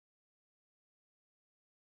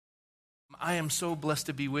I am so blessed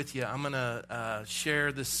to be with you. I'm going to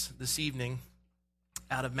share this evening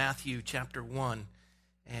out of Matthew chapter 1.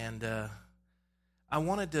 And I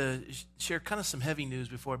wanted to share kind of some heavy news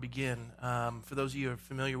before I begin. For those of you who are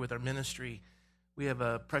familiar with our ministry, we have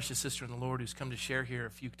a precious sister in the Lord who's come to share here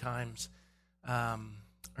a few times. Her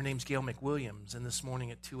name's Gail McWilliams, and this morning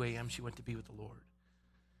at 2 a.m. she went to be with the Lord.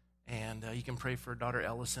 And you can pray for her daughter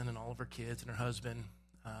Ellison and all of her kids and her husband.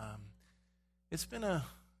 It's been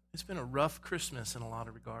a rough Christmas in a lot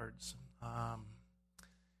of regards.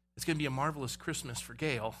 It's going to be a marvelous Christmas for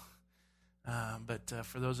Gail, but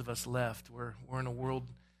for those of us left, we're in a world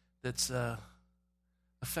that's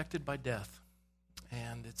affected by death,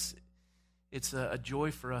 and it's a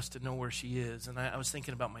joy for us to know where she is. And I was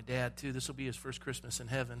thinking about my dad too. This will be his first Christmas in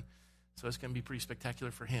heaven, so it's going to be pretty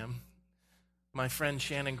spectacular for him. My friend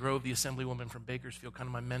Shannon Grove, the assemblywoman from Bakersfield, kind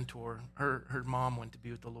of my mentor, her mom went to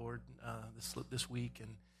be with the Lord this week,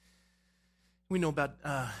 and we know about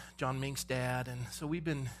John Mink's dad, and so we've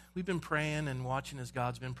been praying and watching as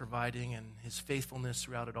God's been providing and His faithfulness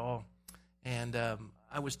throughout it all. And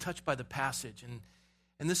I was touched by the passage,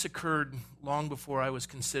 and this occurred long before I was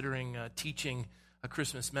considering teaching a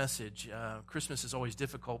Christmas message. Christmas is always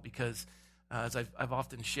difficult because, as I've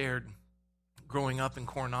often shared, growing up in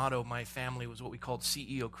Coronado, my family was what we called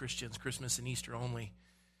CEO Christians, Christmas and Easter only.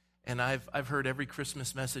 And I've heard every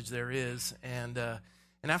Christmas message there is, and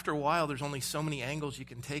after a while, there's only so many angles you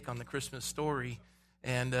can take on the Christmas story.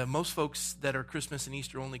 And most folks that are Christmas and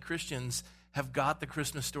Easter only Christians have got the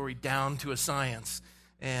Christmas story down to a science.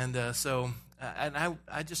 And so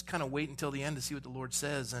I just kind of wait until the end to see what the Lord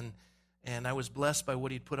says. And I was blessed by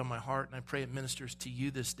what He'd put on my heart, and I pray it ministers to you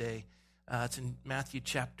this day. It's in Matthew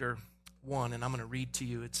chapter 1, and I'm going to read to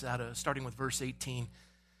you. It's starting with verse 18.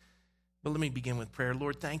 But let me begin with prayer.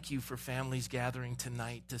 Lord, thank you for families gathering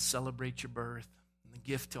tonight to celebrate your birth and the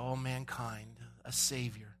gift to all mankind, a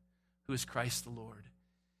Savior who is Christ the Lord.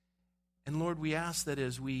 And Lord, we ask that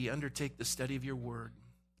as we undertake the study of your word,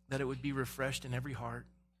 that it would be refreshed in every heart,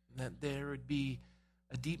 that there would be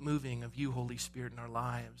a deep moving of you, Holy Spirit, in our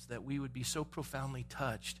lives, that we would be so profoundly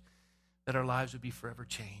touched that our lives would be forever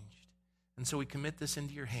changed. And so we commit this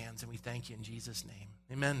into your hands, and we thank you in Jesus' name.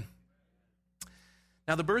 Amen.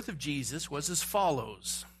 Now, the birth of Jesus was as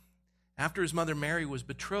follows. After his mother Mary was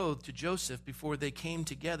betrothed to Joseph, before they came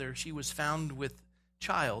together, she was found with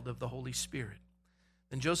child of the Holy Spirit.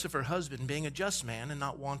 Then Joseph, her husband, being a just man and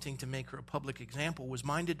not wanting to make her a public example, was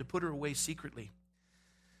minded to put her away secretly.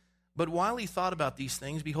 But while he thought about these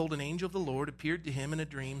things, behold, an angel of the Lord appeared to him in a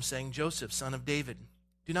dream, saying, Joseph, son of David,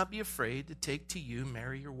 do not be afraid to take to you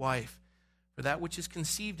Mary your wife, for that which is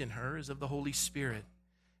conceived in her is of the Holy Spirit.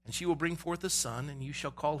 And she will bring forth a son, and you shall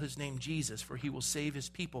call his name Jesus, for he will save his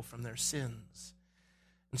people from their sins.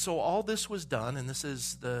 And so all this was done, and this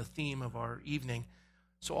is the theme of our evening,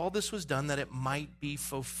 so all this was done that it might be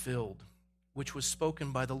fulfilled, which was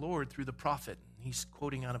spoken by the Lord through the prophet. He's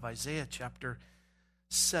quoting out of Isaiah chapter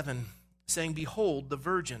 7, saying, Behold, the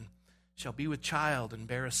virgin shall be with child and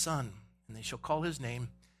bear a son, and they shall call his name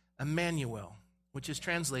Emmanuel, which is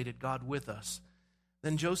translated God with us.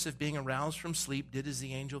 Then Joseph, being aroused from sleep, did as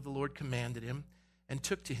the angel of the Lord commanded him, and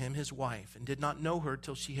took to him his wife, and did not know her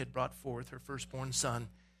till she had brought forth her firstborn son.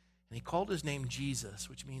 And he called his name Jesus,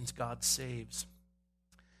 which means God saves.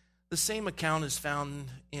 The same account is found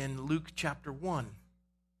in Luke chapter 1.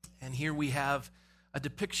 And here we have a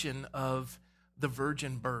depiction of the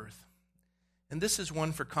virgin birth. And this is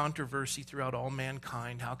one for controversy throughout all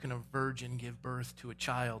mankind. How can a virgin give birth to a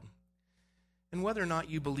child? And whether or not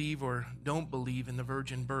you believe or don't believe in the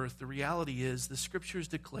virgin birth, the reality is the Scriptures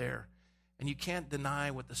declare, and you can't deny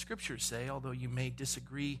what the Scriptures say, although you may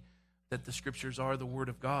disagree that the Scriptures are the Word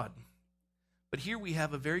of God. But here we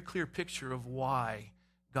have a very clear picture of why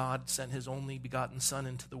God sent His only begotten Son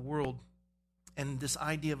into the world, and this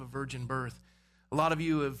idea of a virgin birth. A lot of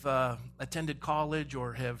you have attended college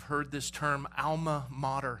or have heard this term, alma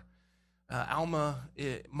mater. Alma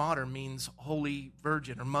mater means holy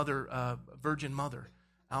virgin or mother, virgin mother.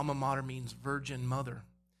 Alma mater means virgin mother.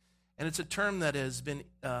 And it's a term that has been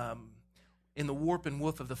in the warp and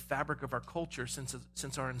woof of the fabric of our culture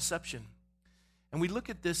since our inception. And we look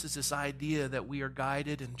at this as this idea that we are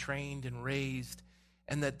guided and trained and raised,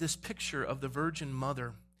 and that this picture of the virgin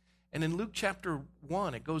mother. And in Luke chapter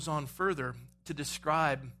 1, it goes on further to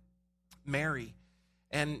describe Mary.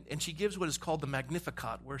 And she gives what is called the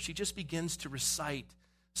Magnificat, where she just begins to recite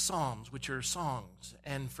psalms, which are songs.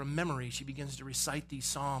 And from memory, she begins to recite these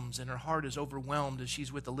psalms, and her heart is overwhelmed as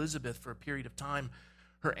she's with Elizabeth for a period of time,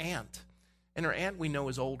 her aunt. And her aunt, we know,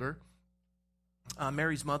 is older.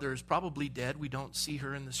 Mary's mother is probably dead. We don't see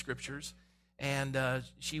her in the Scriptures. And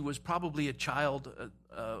she was probably a child,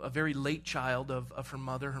 a very late child of her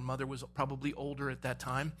mother. Her mother was probably older at that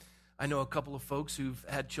time. I know a couple of folks who've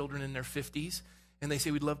had children in their 50s, and they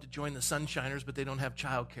say, we'd love to join the Sunshiners, but they don't have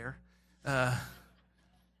childcare. And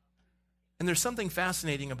there's something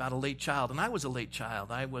fascinating about a late child, and I was a late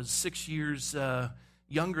child. I was 6 years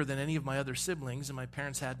younger than any of my other siblings, and my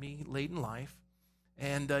parents had me late in life.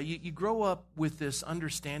 And you grow up with this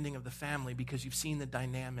understanding of the family because you've seen the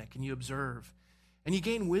dynamic, and you observe. And you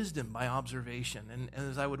gain wisdom by observation. And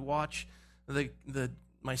as I would watch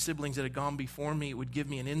my siblings that had gone before me, it would give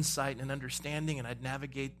me an insight and an understanding, and I'd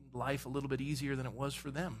navigate life a little bit easier than it was for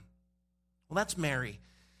them. Well, that's Mary.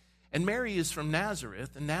 And Mary is from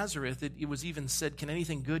Nazareth. And Nazareth, it was even said, can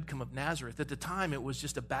anything good come of Nazareth? At the time, it was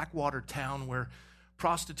just a backwater town where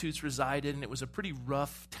prostitutes resided, and it was a pretty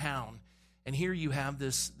rough town. And here you have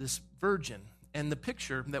this virgin. And the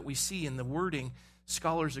picture that we see in the wording,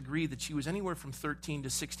 scholars agree that she was anywhere from 13 to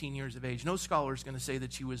 16 years of age. No scholar is going to say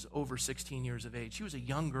that she was over 16 years of age. She was a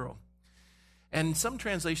young girl. And some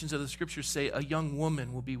translations of the scriptures say a young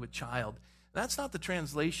woman will be with child. That's not the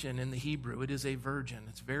translation in the Hebrew. It is a virgin.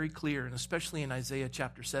 It's very clear, and especially in Isaiah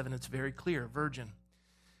chapter 7, it's very clear, virgin.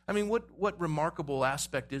 I mean, what remarkable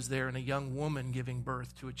aspect is there in a young woman giving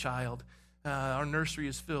birth to a child? Our nursery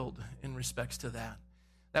is filled in respects to that.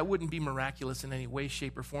 That wouldn't be miraculous in any way,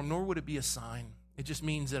 shape, or form, nor would it be a sign. It just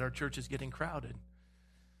means that our church is getting crowded.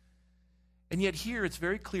 And yet here it's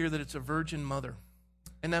very clear that it's a virgin mother.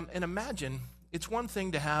 And imagine, it's one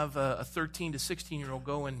thing to have a 13 to 16-year-old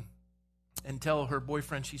go and tell her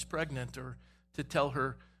boyfriend she's pregnant, or to tell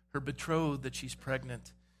her betrothed that she's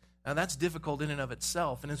pregnant. Now that's difficult in and of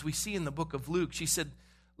itself. And as we see in the book of Luke, she said,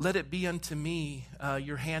 let it be unto me,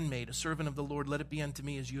 your handmaid, a servant of the Lord, let it be unto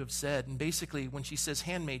me as you have said. And basically when she says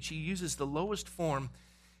handmaid, she uses the lowest form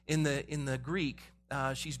in the Greek.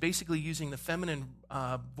 She's basically using the feminine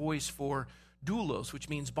voice for doulos, which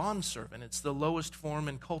means bondservant. It's the lowest form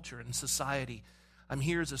in culture and society. I'm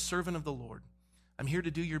here as a servant of the Lord. I'm here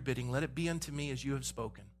to do your bidding. Let it be unto me as you have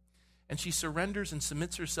spoken. And she surrenders and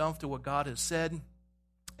submits herself to what God has said.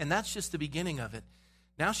 And that's just the beginning of it.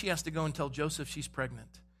 Now she has to go and tell Joseph she's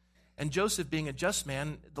pregnant. And Joseph, being a just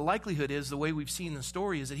man, the likelihood is, the way we've seen the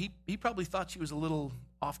story, is that he probably thought she was a little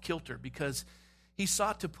off kilter, because he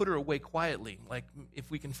sought to put her away quietly. Like, if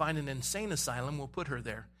we can find an insane asylum, we'll put her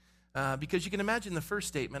there. Because you can imagine the first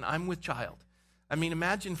statement, I'm with child. I mean,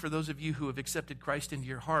 imagine for those of you who have accepted Christ into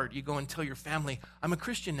your heart, you go and tell your family, I'm a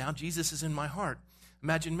Christian now, Jesus is in my heart.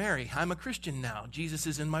 Imagine Mary, I'm a Christian now, Jesus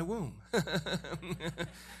is in my womb.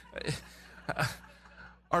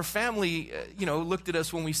 Our family, looked at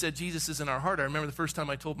us when we said Jesus is in our heart. I remember the first time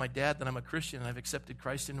I told my dad that I'm a Christian and I've accepted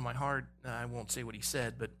Christ into my heart. I won't say what he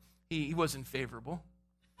said, but he wasn't favorable.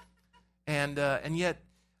 And yet,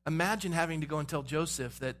 imagine having to go and tell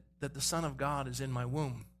Joseph that the Son of God is in my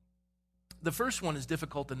womb. The first one is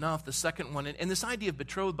difficult enough. The second one, and this idea of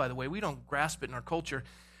betrothed, by the way, we don't grasp it in our culture.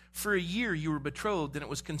 For a year you were betrothed, and it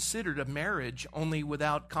was considered a marriage only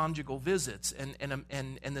without conjugal visits.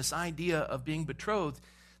 And this idea of being betrothed,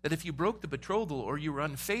 that if you broke the betrothal or you were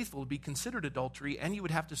unfaithful, it would be considered adultery, and you would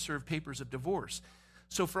have to serve papers of divorce.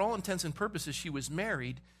 So for all intents and purposes, she was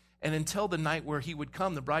married, and until the night where he would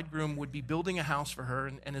come, the bridegroom would be building a house for her.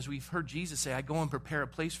 And as we've heard Jesus say, I go and prepare a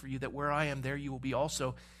place for you, that where I am, there you will be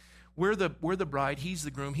also. We're the bride, he's the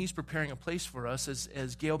groom. He's preparing a place for us,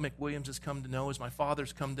 as Gail McWilliams has come to know, as my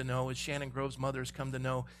father's come to know, as Shannon Grove's mother has come to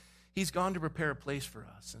know. He's gone to prepare a place for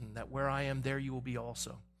us, and that where I am, there you will be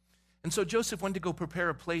also. And so Joseph went to go prepare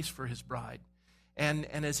a place for his bride. And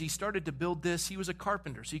as he started to build this, he was a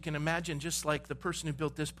carpenter. So you can imagine, just like the person who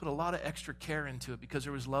built this, put a lot of extra care into it because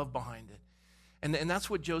there was love behind it. And that's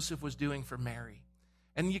what Joseph was doing for Mary.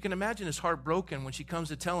 And you can imagine his heart broken when she comes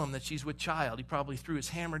to tell him that she's with child. He probably threw his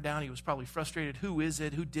hammer down. He was probably frustrated. Who is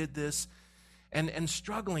it? Who did this? And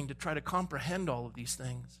struggling to try to comprehend all of these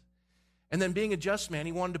things. And then being a just man,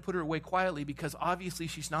 he wanted to put her away quietly because obviously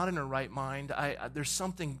she's not in her right mind. There's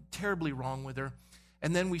something terribly wrong with her.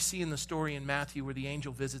 And then we see in the story in Matthew where the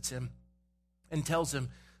angel visits him and tells him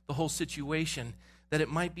the whole situation, that it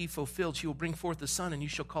might be fulfilled. She will bring forth a son, and you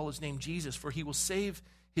shall call his name Jesus, for he will save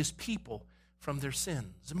his people from their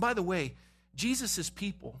sins. And by the way, Jesus'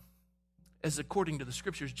 people, as according to the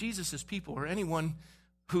scriptures, Jesus' people are anyone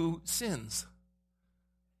who sins.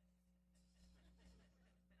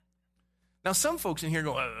 Now, some folks in here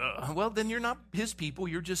go, well, then you're not his people,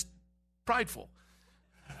 you're just prideful.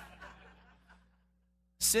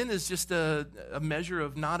 Sin is just a measure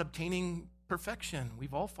of not obtaining perfection.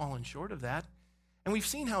 We've all fallen short of that. And we've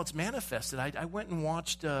seen how it's manifested. I went and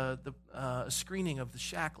watched a screening of The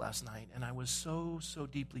Shack last night, and I was so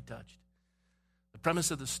deeply touched. The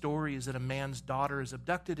premise of the story is that a man's daughter is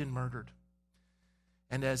abducted and murdered.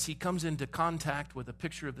 And as he comes into contact with a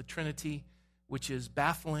picture of the Trinity, which is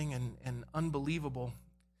baffling and unbelievable,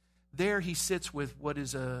 there he sits with what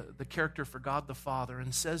is the character for God the Father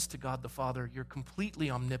and says to God the Father, you're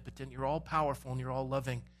completely omnipotent, you're all powerful, and you're all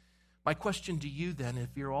loving. My question to you then, if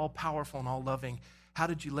you're all powerful and all loving, how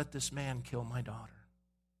did you let this man kill my daughter?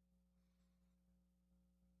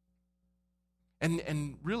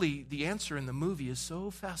 And really, the answer in the movie is so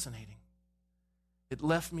fascinating. It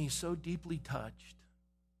left me so deeply touched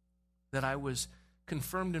that I was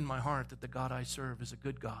confirmed in my heart that the God I serve is a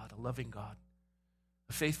good God, a loving God,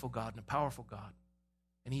 a faithful God, and a powerful God.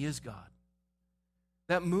 And he is God.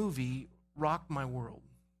 That movie rocked my world.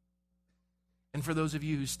 And for those of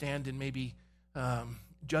you who stand in maybe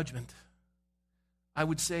judgment, I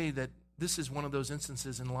would say that this is one of those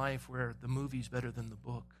instances in life where the movie's better than the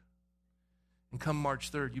book. And come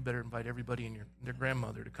March 3rd, you better invite everybody and their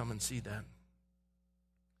grandmother to come and see that.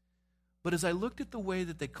 But as I looked at the way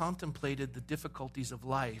that they contemplated the difficulties of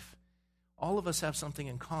life, all of us have something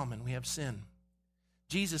in common. We have sin.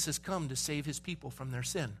 Jesus has come to save his people from their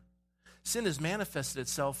sin. Sin has manifested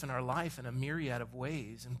itself in our life in a myriad of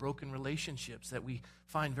ways, in broken relationships that we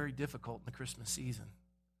find very difficult in the Christmas season.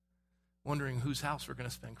 Wondering whose house we're going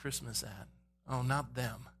to spend Christmas at. Oh, not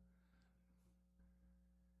them.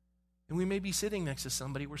 And we may be sitting next to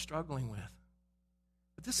somebody we're struggling with.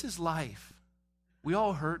 But this is life. We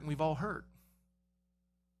all hurt and we've all hurt.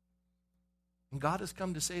 And God has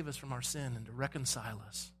come to save us from our sin and to reconcile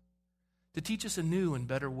us, to teach us a new and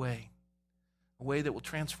better way, a way that will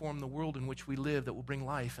transform the world in which we live, that will bring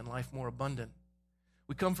life and life more abundant.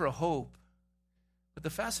 We come for a hope. But the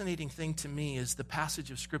fascinating thing to me is the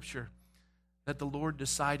passage of Scripture that the Lord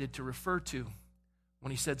decided to refer to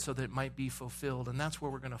when he said so that it might be fulfilled. And that's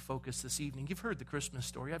where we're going to focus this evening. You've heard the Christmas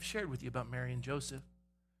story. I've shared with you about Mary and Joseph.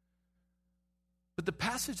 But the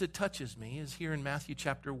passage that touches me is here in Matthew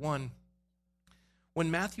chapter 1.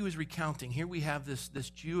 When Matthew is recounting, here we have this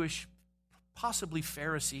Jewish, possibly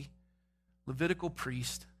Pharisee, Levitical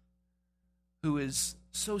priest, who is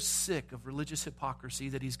so sick of religious hypocrisy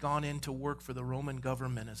that he's gone in to work for the Roman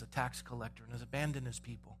government as a tax collector and has abandoned his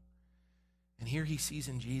people. And here he sees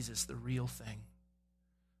in Jesus the real thing.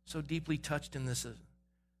 So deeply touched in this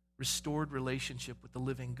restored relationship with the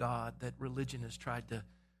living God that religion has tried to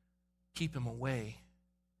keep him away,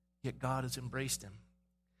 yet God has embraced him.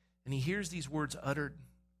 And he hears these words uttered.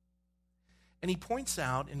 And he points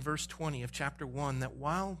out in verse 20 of chapter 1 that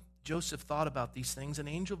while Joseph thought about these things, an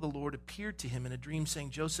angel of the Lord appeared to him in a dream saying,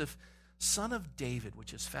 Joseph, son of David,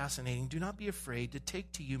 which is fascinating, do not be afraid to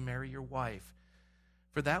take to you Mary your wife,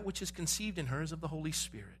 for that which is conceived in her is of the Holy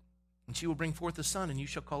Spirit. And she will bring forth a son, and you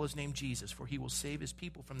shall call his name Jesus, for he will save his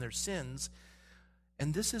people from their sins.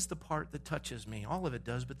 And this is the part that touches me. All of it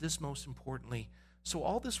does, but this most importantly. So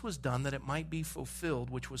all this was done that it might be fulfilled,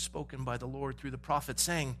 which was spoken by the Lord through the prophet,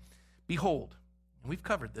 saying, Behold, and we've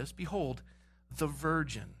covered this, behold, the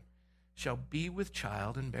virgin shall be with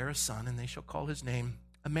child and bear a son, and they shall call his name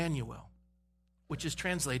Emmanuel, which is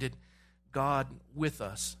translated, God with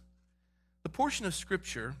us. The portion of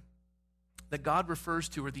Scripture that God refers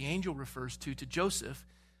to, or the angel refers to Joseph,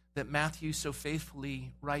 that Matthew so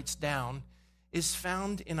faithfully writes down, is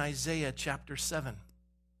found in Isaiah chapter 7.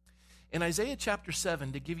 In Isaiah chapter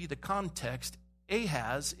 7, to give you the context,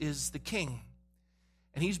 Ahaz is the king,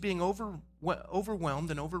 and he's being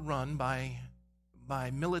overwhelmed and overrun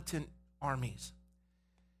by militant armies.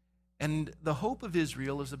 And the hope of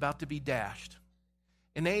Israel is about to be dashed.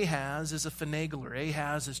 And Ahaz is a finagler.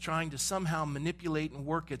 Ahaz is trying to somehow manipulate and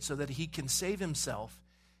work it so that he can save himself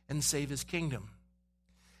and save his kingdom.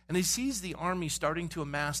 And he sees the army starting to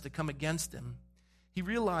amass to come against him. He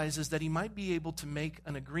realizes that he might be able to make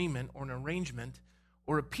an agreement or an arrangement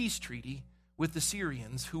or a peace treaty with the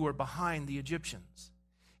Syrians who are behind the Egyptians.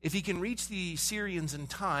 If he can reach the Syrians in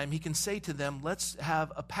time, he can say to them, let's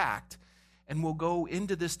have a pact and we'll go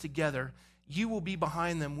into this together. You will be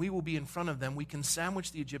behind them, we will be in front of them. We can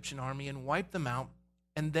sandwich the Egyptian army and wipe them out,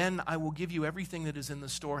 and then I will give you everything that is in the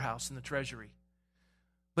storehouse in the treasury.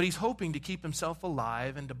 But he's hoping to keep himself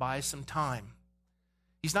alive and to buy some time.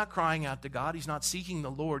 He's not crying out to God. He's not seeking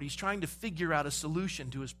the Lord. He's trying to figure out a solution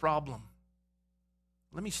to his problem.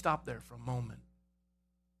 Let me stop there for a moment.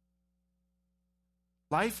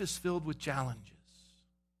 Life is filled with challenges.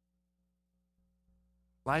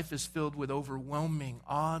 Life is filled with overwhelming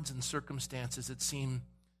odds and circumstances that seem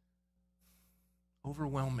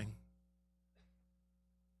overwhelming.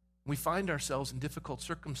 We find ourselves in difficult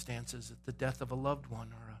circumstances at the death of a loved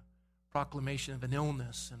one or a proclamation of an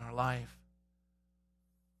illness in our life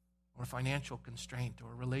or a financial constraint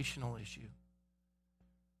or a relational issue.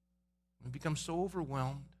 We become so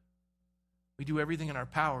overwhelmed. We do everything in our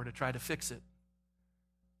power to try to fix it.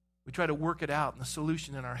 We try to work it out and the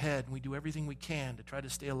solution in our head, and we do everything we can to try to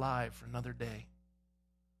stay alive for another day.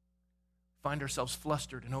 Find ourselves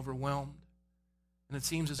flustered and overwhelmed. And it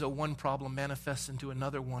seems as though one problem manifests into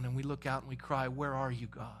another one, and we look out and we cry, "Where are you,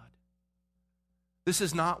 God? This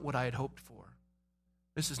is not what I had hoped for.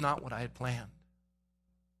 This is not what I had planned."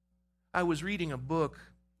 I was reading a book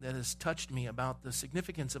that has touched me about the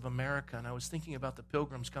significance of America, and I was thinking about the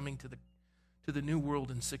Pilgrims coming to the New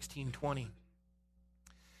World in 1620.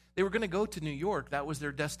 They were going to go to New York. That was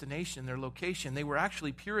their destination, their location. They were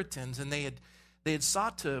actually Puritans, and they had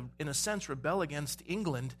sought to, in a sense, rebel against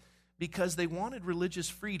England because they wanted religious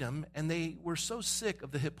freedom, and they were so sick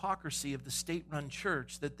of the hypocrisy of the state-run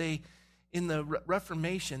church that they, in the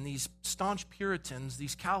Reformation, these staunch Puritans,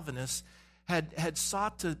 these Calvinists, had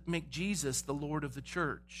sought to make Jesus the Lord of the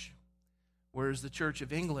church, whereas the Church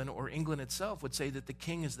of England, or England itself, would say that the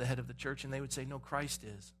king is the head of the church, and they would say, no, Christ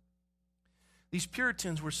is. These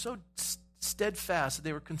Puritans were so steadfast that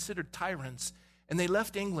they were considered tyrants, and they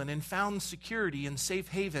left England and found security and safe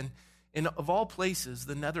haven in, of all places,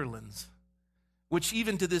 the Netherlands, which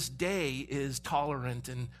even to this day is tolerant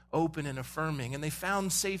and open and affirming. And they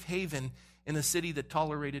found safe haven in a city that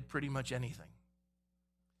tolerated pretty much anything.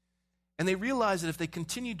 And they realized that if they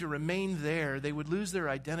continued to remain there, they would lose their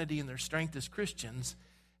identity and their strength as Christians.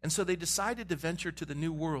 And so they decided to venture to the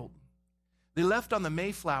New World. They left on the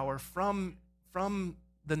Mayflower from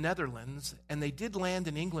the Netherlands, and they did land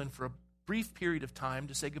in England for a brief period of time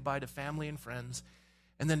to say goodbye to family and friends,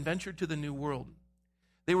 and then ventured to the New World.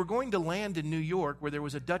 They were going to land in New York, where there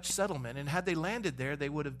was a Dutch settlement, and had they landed there, they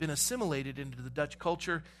would have been assimilated into the Dutch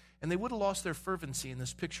culture, and they would have lost their fervency in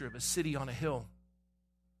this picture of a city on a hill.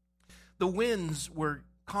 The winds were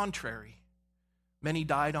contrary. Many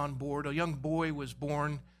died on board. A young boy was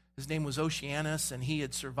born. His name was Oceanus, and he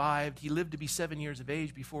had survived. He lived to be 7 years of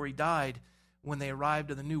age before he died when they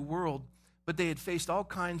arrived in the New World. But they had faced all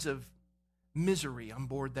kinds of misery on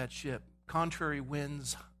board that ship. Contrary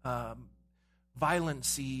winds, violent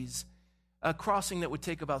seas. A crossing that would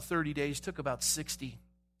take about 30 days took about 60.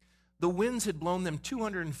 The winds had blown them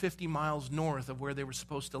 250 miles north of where they were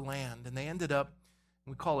supposed to land, and they ended up,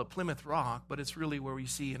 we call it Plymouth Rock, but it's really where we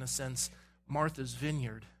see, in a sense, Martha's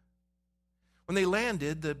Vineyard. When they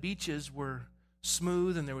landed, the beaches were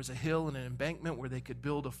smooth, and there was a hill and an embankment where they could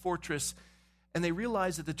build a fortress, and they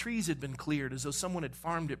realized that the trees had been cleared as though someone had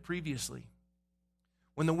farmed it previously.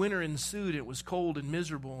 When the winter ensued, it was cold and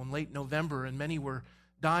miserable in late November, and many were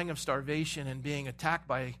dying of starvation and being attacked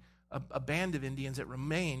by a band of Indians that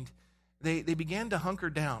remained. They began to hunker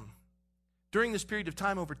down. During this period of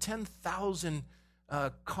time, over 10,000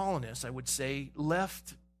 colonists, I would say,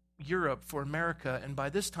 left Europe for America, and by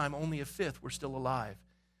this time only a fifth were still alive.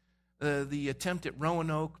 The attempt at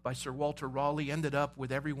Roanoke by Sir Walter Raleigh ended up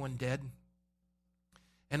with everyone dead.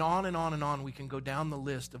 And on and on and on we can go down the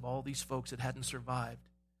list of all these folks that hadn't survived.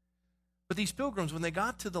 But these pilgrims, when they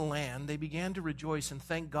got to the land, they began to rejoice and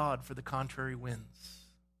thank God for the contrary winds.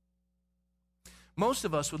 Most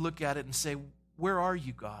of us would look at it and say, "Where are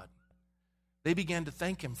you, God?" They began to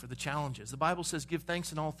thank him for the challenges. The Bible says, "Give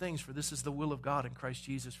thanks in all things, for this is the will of God in Christ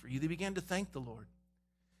Jesus for you." They began to thank the Lord.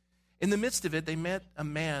 In the midst of it, they met a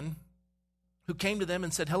man who came to them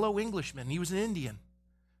and said, "Hello, Englishman." He was an Indian.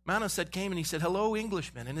 Manasseh came and he said, "Hello,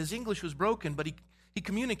 Englishman." And his English was broken, but he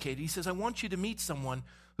communicated. He says, "I want you to meet someone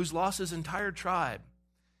who's lost his entire tribe."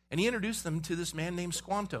 And he introduced them to this man named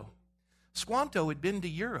Squanto. Squanto had been to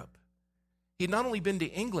Europe. He'd not only been to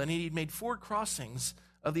England, he'd made 4 crossings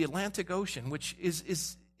of the Atlantic Ocean, which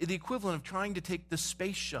is the equivalent of trying to take the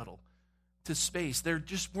space shuttle to space. There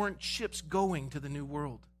just weren't ships going to the New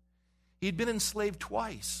World. He'd been enslaved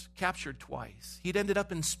twice, captured twice. He'd ended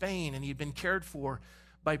up in Spain, and he'd been cared for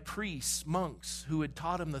by priests, monks, who had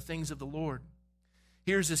taught him the things of the Lord.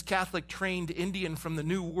 Here's this Catholic-trained Indian from the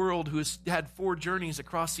New World who has had 4 journeys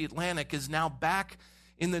across the Atlantic, is now back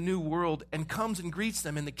in the New World, and comes and greets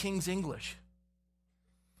them in the King's English.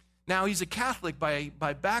 Now, he's a Catholic by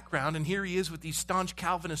background, and here he is with these staunch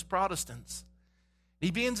Calvinist Protestants.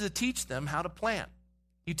 He begins to teach them how to plant.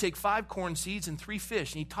 You take 5 corn seeds and 3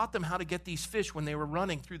 fish, and he taught them how to get these fish when they were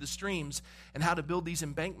running through the streams and how to build these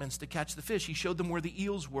embankments to catch the fish. He showed them where the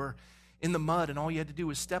eels were in the mud, and all you had to do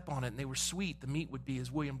was step on it, and they were sweet. The meat would be,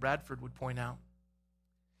 as William Bradford would point out.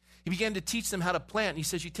 He began to teach them how to plant, and he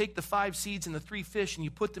says, you take the 5 seeds and the 3 fish, and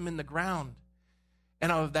you put them in the ground.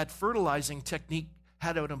 And that fertilizing technique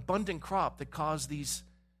had an abundant crop that caused these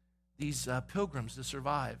pilgrims to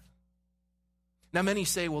survive. Now, many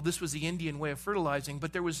say, well, this was the Indian way of fertilizing,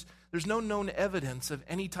 but there's no known evidence of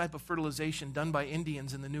any type of fertilization done by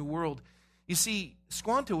Indians in the New World. You see,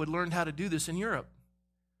 Squanto had learned how to do this in Europe.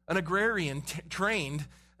 An agrarian trained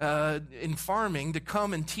in farming to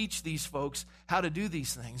come and teach these folks how to do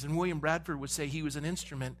these things. And William Bradford would say he was an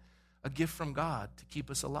instrument, a gift from God to keep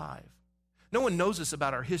us alive. No one knows this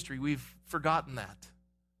about our history. We've forgotten that.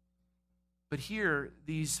 But here,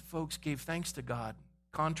 these folks gave thanks to God,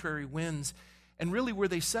 contrary winds, and really where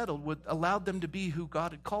they settled allowed them to be who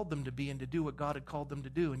God had called them to be and to do what God had called them to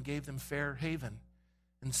do, and gave them fair haven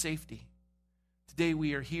and safety. Today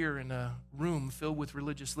we are here in a room filled with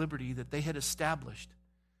religious liberty that they had established.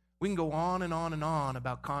 We can go on and on and on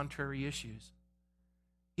about contrary issues.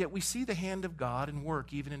 Yet we see the hand of God in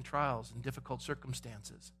work even in trials and difficult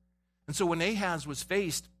circumstances. And so when Ahaz was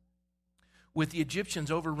faced with the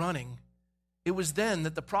Egyptians overrunning, it was then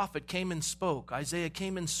that the prophet came and spoke. Isaiah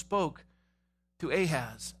came and spoke to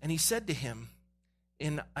Ahaz, and he said to him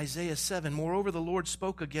in Isaiah 7, "Moreover, the Lord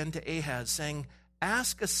spoke again to Ahaz, saying,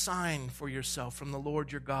 Ask a sign for yourself from the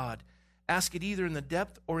Lord your God. Ask it either in the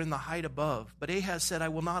depth or in the height above." But Ahaz said, "I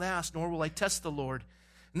will not ask, nor will I test the Lord."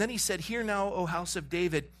 And then he said, "Hear now, O house of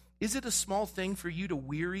David, is it a small thing for you to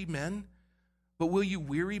weary men? But will you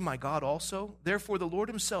weary my God also? Therefore the Lord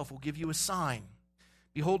himself will give you a sign.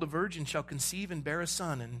 Behold, a virgin shall conceive and bear a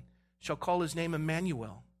son, and shall call his name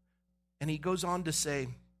Emmanuel." And he goes on to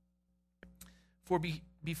say, "For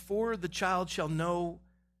before the child shall know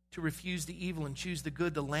to refuse the evil and choose the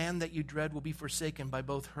good, the land that you dread will be forsaken by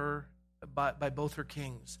both her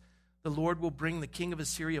kings. The Lord will bring the king of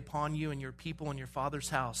Assyria upon you and your people and your father's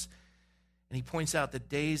house." And he points out the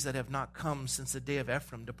days that have not come since the day of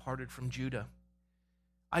Ephraim departed from Judah.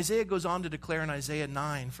 Isaiah goes on to declare in Isaiah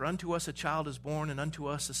 9, "For unto us a child is born, and unto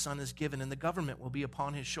us a son is given, and the government will be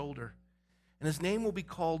upon his shoulder. And his name will be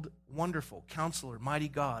called Wonderful, Counselor, Mighty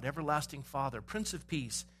God, Everlasting Father, Prince of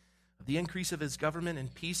Peace. Of the increase of his government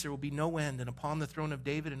and peace there will be no end, and upon the throne of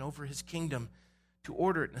David and over his kingdom, to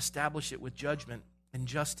order it and establish it with judgment and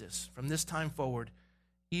justice. From this time forward,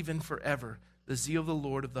 even forever, the zeal of the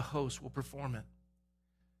Lord of the hosts will perform it."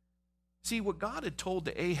 See, what God had told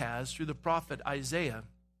to Ahaz through the prophet Isaiah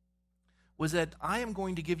was that I am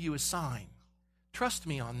going to give you a sign. Trust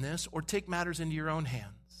me on this, or take matters into your own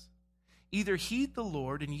hands. Either heed the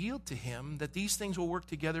Lord and yield to him, that these things will work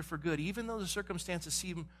together for good. Even though the circumstances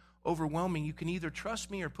seem overwhelming, you can either trust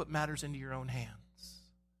me or put matters into your own hands.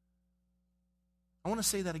 I want to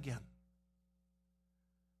say that again.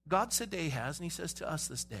 God said to Ahaz, and he says to us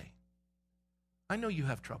this day, I know you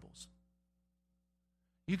have troubles.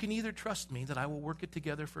 You can either trust me that I will work it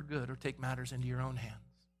together for good or take matters into your own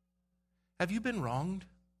hands. Have you been wronged?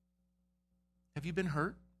 Have you been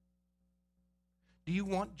hurt? Do you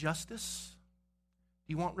want justice?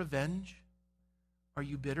 Do you want revenge? Are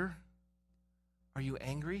you bitter? Are you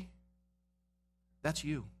angry? That's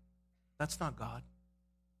you. That's not God.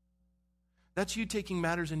 That's you taking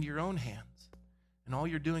matters into your own hands, and all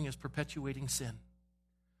you're doing is perpetuating sin.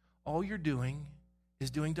 All you're doing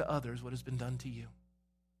is doing to others what has been done to you.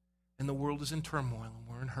 And the world is in turmoil, and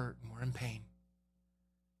we're in hurt, and we're in pain.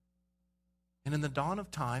 And in the dawn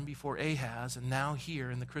of time, before Ahaz, and now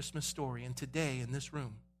here in the Christmas story, and today in this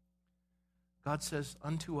room, God says,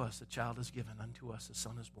 unto us a child is given, unto us a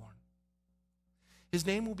son is born. His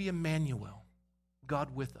name will be Emmanuel,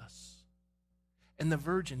 God with us. And the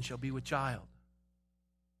virgin shall be with child.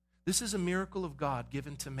 This is a miracle of God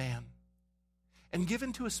given to man, and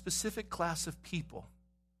given to a specific class of people.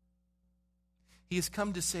 He has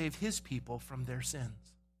come to save his people from their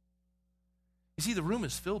sins. You see, the room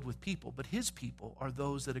is filled with people, but his people are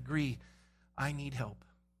those that agree, I need help.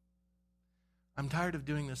 I'm tired of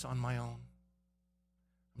doing this on my own.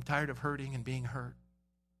 I'm tired of hurting and being hurt.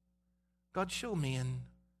 God, show me in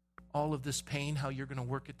all of this pain how you're going to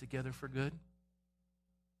work it together for good.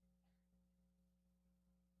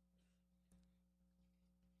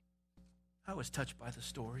 I was touched by the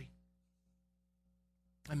story.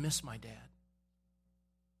 I miss my dad.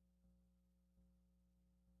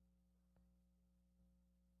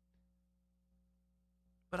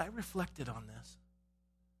 But I reflected on this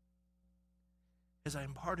as I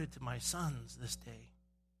imparted to my sons this day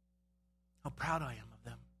how proud I am of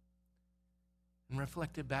them, and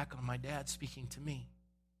reflected back on my dad speaking to me.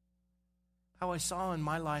 How I saw in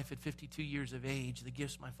my life at 52 years of age the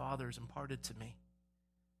gifts my father has imparted to me.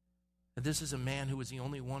 That this is a man who was the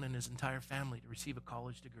only one in his entire family to receive a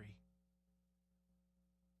college degree.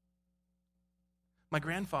 My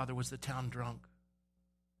grandfather was the town drunk.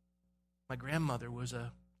 My grandmother was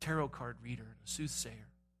a tarot card reader and a soothsayer.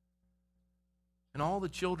 And all the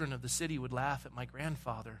children of the city would laugh at my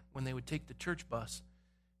grandfather when they would take the church bus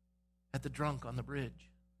at the drunk on the bridge.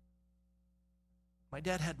 My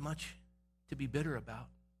dad had much to be bitter about.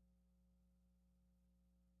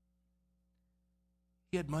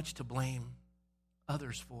 He had much to blame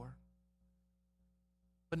others for,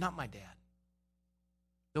 but not my dad.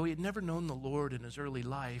 Though he had never known the Lord in his early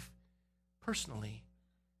life, personally,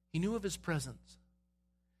 he knew of his presence.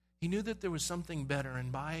 He knew that there was something better,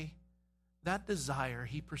 and by that desire,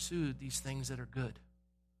 he pursued these things that are good.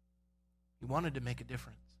 He wanted to make a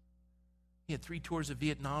difference. He had 3 tours of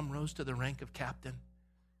Vietnam, rose to the rank of captain.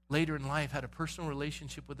 Later in life, had a personal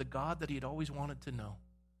relationship with the God that he had always wanted to know.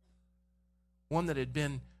 One that had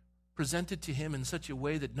been presented to him in such a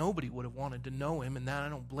way that nobody would have wanted to know him, and that I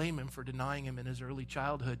don't blame him for denying him in his early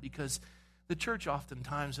childhood, because the church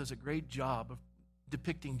oftentimes does a great job of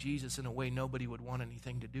depicting Jesus in a way nobody would want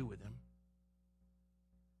anything to do with him.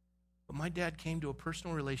 But my dad came to a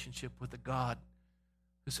personal relationship with a God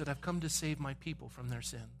who said, I've come to save my people from their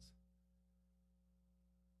sins.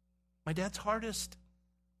 My dad's hardest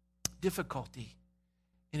difficulty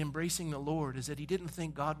in embracing the Lord is that he didn't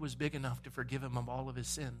think God was big enough to forgive him of all of his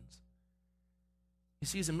sins. You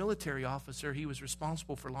see, as a military officer, he was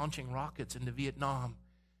responsible for launching rockets into Vietnam.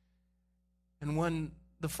 And when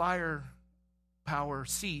the firepower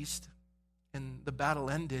ceased and the battle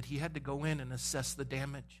ended, he had to go in and assess the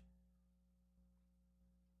damage.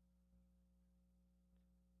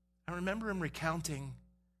 I remember him recounting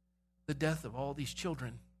the death of all these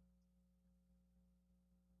children.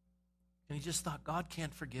 And he just thought, God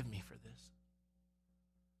can't forgive me for this.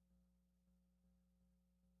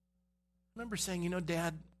 I remember saying,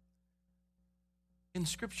 Dad, in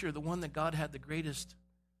Scripture, the one that God had the greatest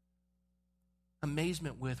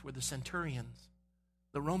amazement with were the centurions,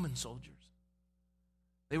 the Roman soldiers.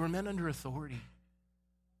 They were men under authority.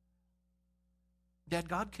 Dad,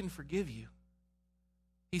 God can forgive you.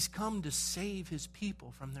 He's come to save his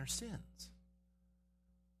people from their sins.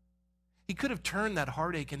 He could have turned that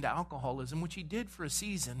heartache into alcoholism, which he did for a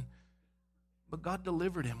season, but God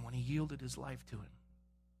delivered him when he yielded his life to him.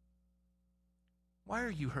 Why are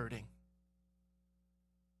you hurting?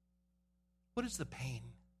 What is the pain?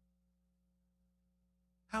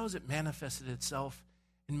 How has it manifested itself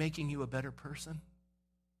in making you a better person?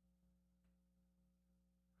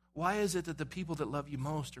 Why is it that the people that love you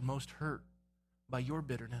most are most hurt by your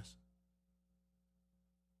bitterness?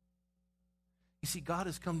 You see, God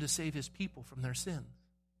has come to save his people from their sins.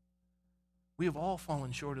 We have all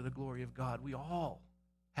fallen short of the glory of God. We all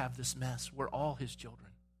have this mess. We're all his children.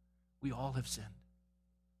 We all have sinned.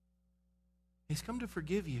 He's come to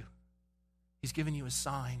forgive you. He's given you a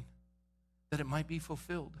sign that it might be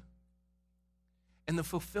fulfilled. And the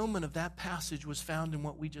fulfillment of that passage was found in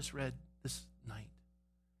what we just read this night.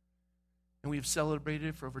 And we have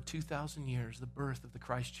celebrated for over 2,000 years the birth of the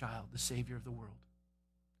Christ child, the Savior of the world.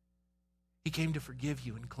 He came to forgive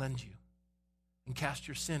you and cleanse you and cast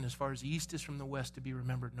your sin as far as the east is from the west to be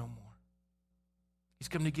remembered no more. He's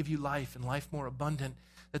come to give you life and life more abundant,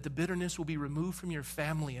 that the bitterness will be removed from your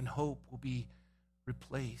family and hope will be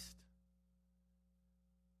replaced.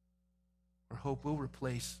 Or hope will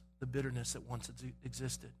replace the bitterness that once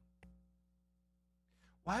existed.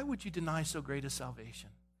 Why would you deny so great a salvation?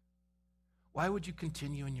 Why would you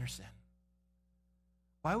continue in your sin?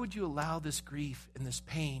 Why would you allow this grief and this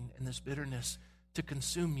pain and this bitterness to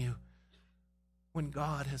consume you when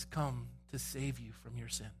God has come to save you from your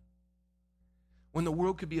sin? When the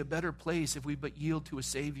world could be a better place if we but yield to a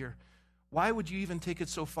Savior, why would you even take it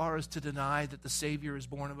so far as to deny that the Savior is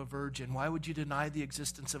born of a virgin? Why would you deny the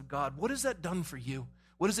existence of God? What has that done for you?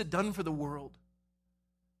 What has it done for the world?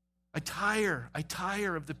 I tire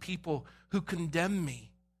of the people who condemn me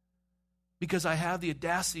because I have the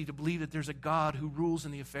audacity to believe that there's a God who rules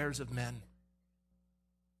in the affairs of men,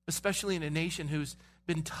 especially in a nation who's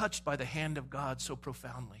been touched by the hand of God so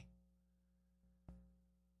profoundly.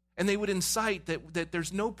 And they would incite that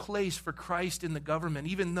there's no place for Christ in the government,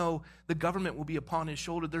 even though the government will be upon his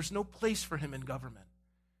shoulder. There's no place for him in government.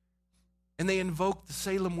 And they invoke the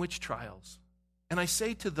Salem witch trials. And I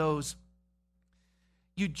say to those,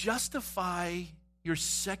 you justify your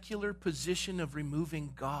secular position of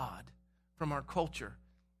removing God from our culture,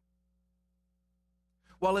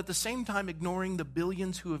 while at the same time ignoring the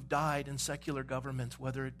billions who have died in secular governments,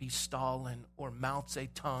 whether it be Stalin or Mao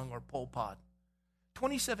Zedong or Pol Pot.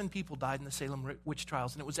 27 people died in the Salem witch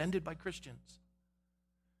trials, and it was ended by Christians.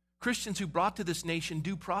 Christians who brought to this nation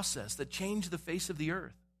due process that changed the face of the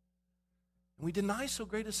earth. And we deny so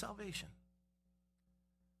great a salvation.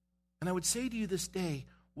 And I would say to you this day,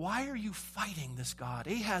 why are you fighting this God?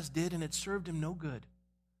 Ahaz did, and it served him no good.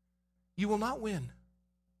 You will not win.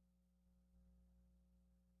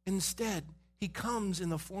 Instead, he comes in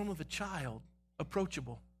the form of a child,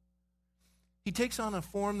 approachable. He takes on a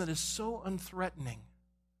form that is so unthreatening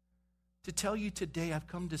to tell you today, I've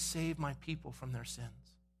come to save my people from their sins.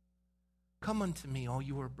 Come unto me, all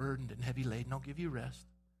you are burdened and heavy laden. I'll give you rest.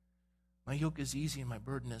 My yoke is easy and my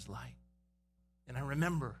burden is light. And I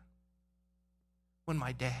remember when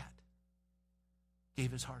my dad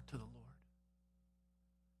gave his heart to the Lord.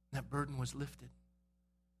 And that burden was lifted.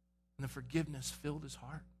 And the forgiveness filled his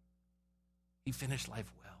heart. He finished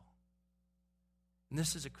life well. And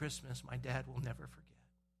this is a Christmas my dad will never forget.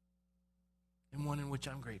 And one in which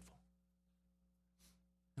I'm grateful.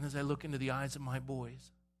 And as I look into the eyes of my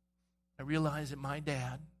boys, I realize that my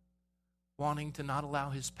dad, wanting to not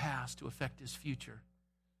allow his past to affect his future,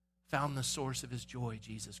 found the source of his joy,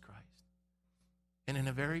 Jesus Christ. And in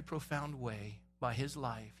a very profound way, by his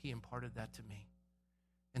life, he imparted that to me.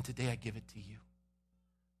 And today I give it to you.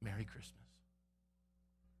 Merry Christmas.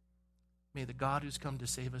 May the God who's come to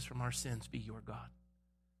save us from our sins be your God.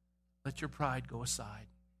 Let your pride go aside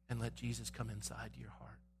and let Jesus come inside your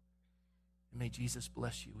heart. And may Jesus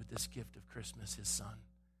bless you with this gift of Christmas, his Son.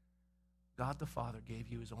 God the Father gave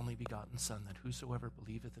you his only begotten Son, that whosoever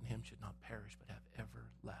believeth in him should not perish but have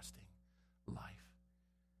everlasting life.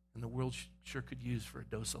 And the world sure could use for a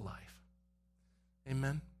dose of life.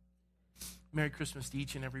 Amen. Merry Christmas to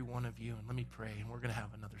each and every one of you. And let me pray, and we're going to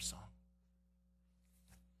have another song.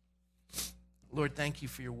 Lord, thank you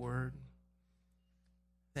for your word.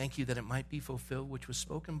 Thank you that it might be fulfilled, which was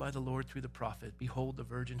spoken by the Lord through the prophet. Behold, the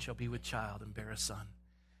virgin shall be with child and bear a son,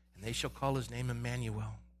 and they shall call his name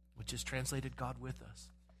Emmanuel, which is translated God with us.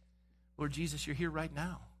 Lord Jesus, you're here right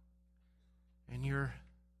now, and you're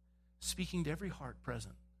speaking to every heart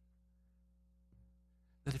present.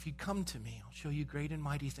 That if you come to me, I'll show you great and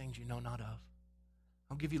mighty things you know not of.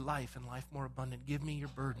 I'll give you life and life more abundant. Give me your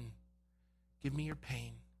burden. Give me your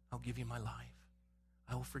pain. I'll give you my life.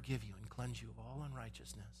 I will forgive you and cleanse you of all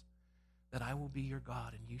unrighteousness. That I will be your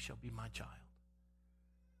God and you shall be my child.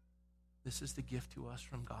 This is the gift to us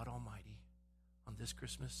from God Almighty on this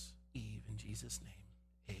Christmas Eve in Jesus'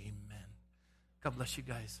 name. Amen. God bless you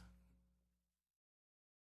guys.